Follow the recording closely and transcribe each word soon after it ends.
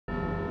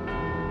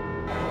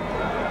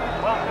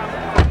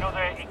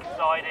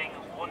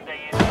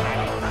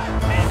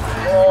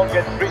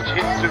get rich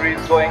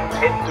histories going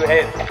head to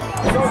head.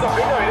 So the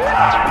winner is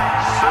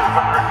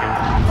Super Cricket.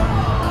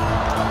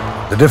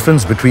 The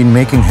difference between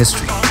making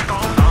history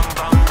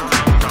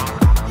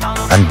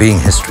and being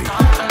history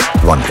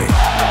one day.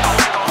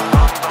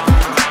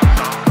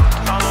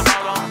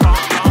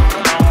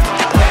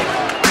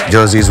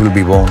 Jerseys will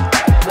be worn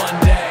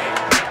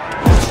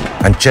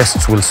and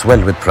chests will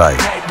swell with pride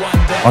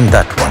on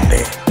that one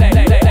day.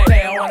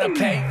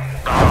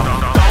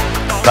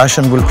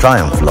 Passion will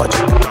triumph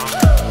logic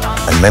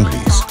and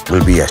memories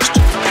will be etched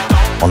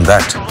on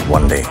that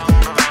one day.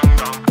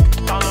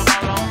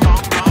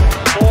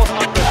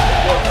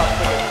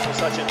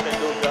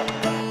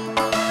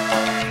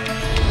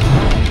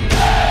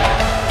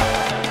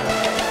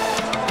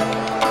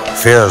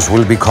 Fears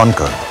will be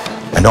conquered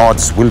and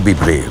odds will be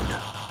braved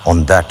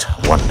on that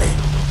one day.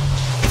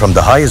 From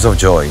the highs of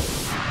joy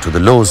to the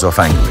lows of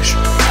anguish,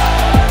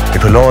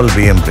 it will all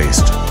be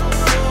embraced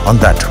on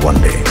that one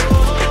day.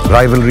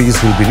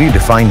 Rivalries will be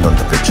redefined on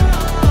the pitch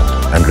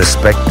and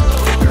respect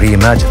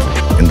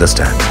reimagined in the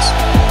stands.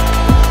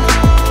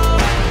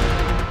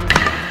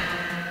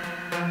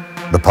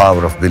 The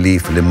power of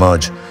belief will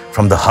emerge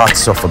from the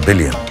hearts of a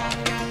billion.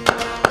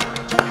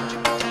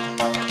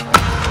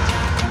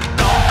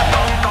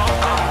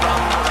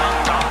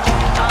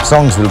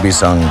 Songs will be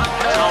sung,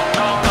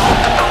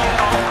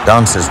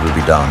 dances will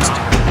be danced.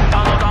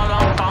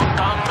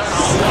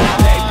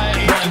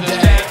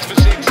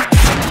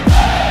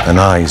 And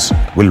eyes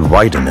will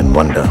widen in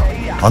wonder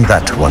on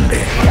that one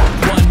day.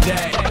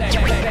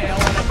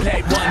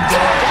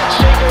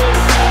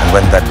 And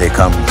when that day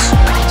comes,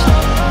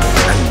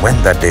 and when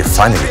that day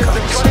finally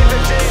comes,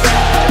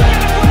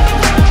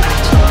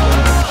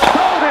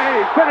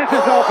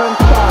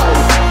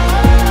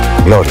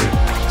 glory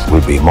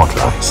will be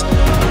immortalized.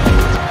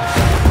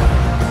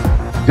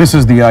 This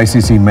is the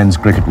ICC Men's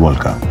Cricket World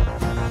Cup.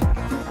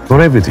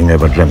 For everything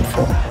ever dreamt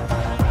for,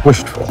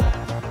 wished for,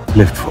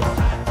 lived for.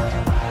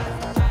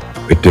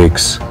 It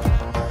takes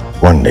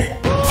one day.